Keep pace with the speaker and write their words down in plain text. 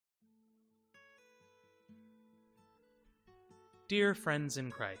Dear friends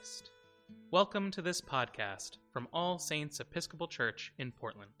in Christ, welcome to this podcast from All Saints Episcopal Church in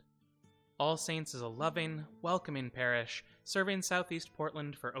Portland. All Saints is a loving, welcoming parish serving Southeast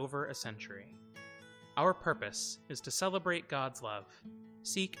Portland for over a century. Our purpose is to celebrate God's love,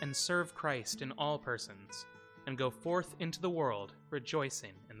 seek and serve Christ in all persons, and go forth into the world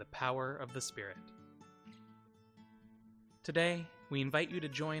rejoicing in the power of the Spirit. Today, we invite you to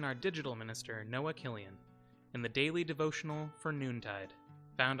join our digital minister, Noah Kilian, in the daily devotional for Noontide,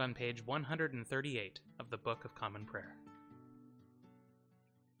 found on page 138 of the Book of Common Prayer.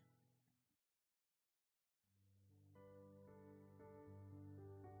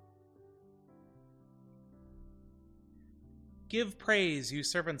 Give praise, you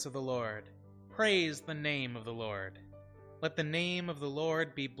servants of the Lord. Praise the name of the Lord. Let the name of the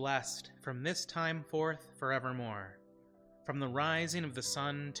Lord be blessed from this time forth forevermore. From the rising of the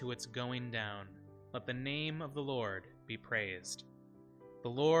sun to its going down, let the name of the Lord be praised. The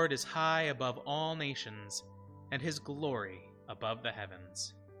Lord is high above all nations, and his glory above the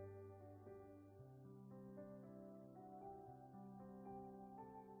heavens.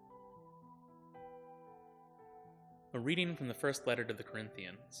 A reading from the first letter to the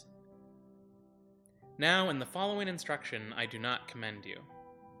Corinthians. Now in the following instruction I do not commend you,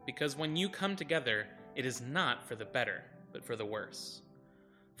 because when you come together, it is not for the better, but for the worse.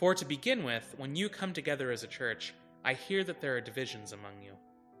 For to begin with, when you come together as a church, I hear that there are divisions among you,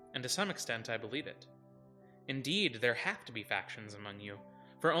 and to some extent I believe it. Indeed, there have to be factions among you,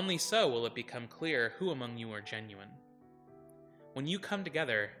 for only so will it become clear who among you are genuine. When you come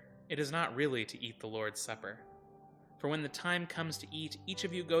together, it is not really to eat the Lord's Supper. For when the time comes to eat, each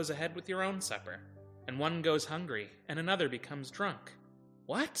of you goes ahead with your own supper, and one goes hungry, and another becomes drunk.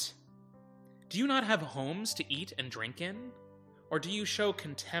 What? Do you not have homes to eat and drink in? Or do you show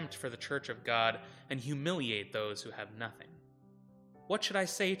contempt for the church of God and humiliate those who have nothing? What should I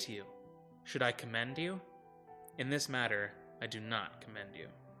say to you? Should I commend you? In this matter, I do not commend you.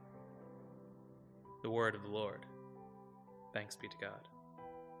 The word of the Lord. Thanks be to God.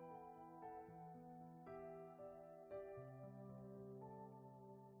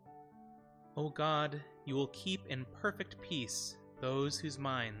 O God, you will keep in perfect peace those whose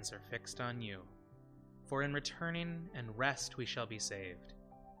minds are fixed on you. For in returning and rest we shall be saved.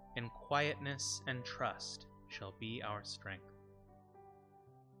 In quietness and trust shall be our strength.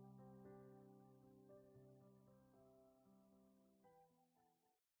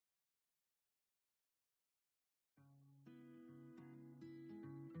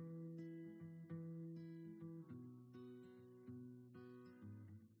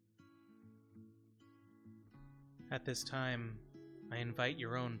 At this time, I invite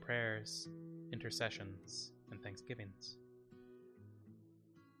your own prayers, intercessions, and thanksgivings.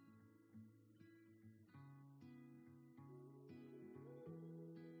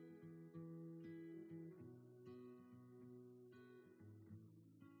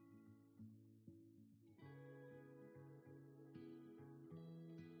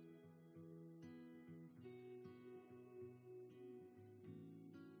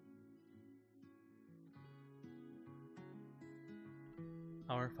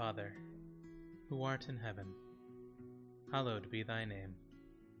 Our Father, who art in heaven, hallowed be thy name.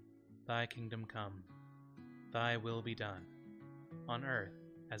 Thy kingdom come, thy will be done, on earth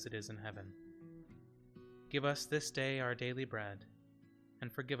as it is in heaven. Give us this day our daily bread,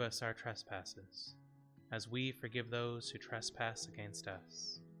 and forgive us our trespasses, as we forgive those who trespass against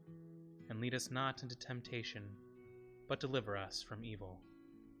us. And lead us not into temptation, but deliver us from evil.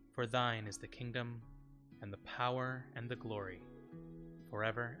 For thine is the kingdom, and the power, and the glory,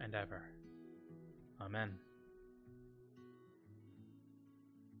 forever and ever. Amen.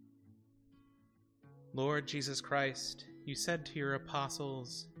 Lord Jesus Christ, you said to your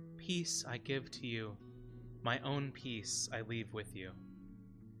apostles, "Peace I give to you, my own peace I leave with you."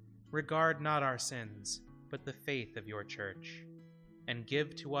 Regard not our sins, but the faith of your church, and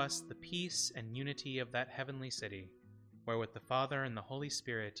give to us the peace and unity of that heavenly city, where with the Father and the Holy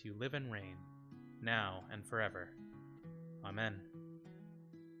Spirit you live and reign, now and forever. Amen.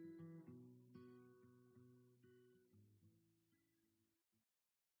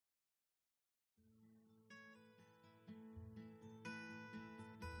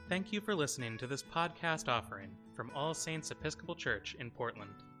 Thank you for listening to this podcast offering from All Saints Episcopal Church in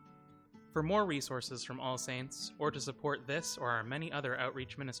Portland. For more resources from All Saints, or to support this or our many other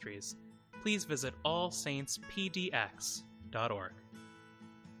outreach ministries, please visit allsaintspdx.org.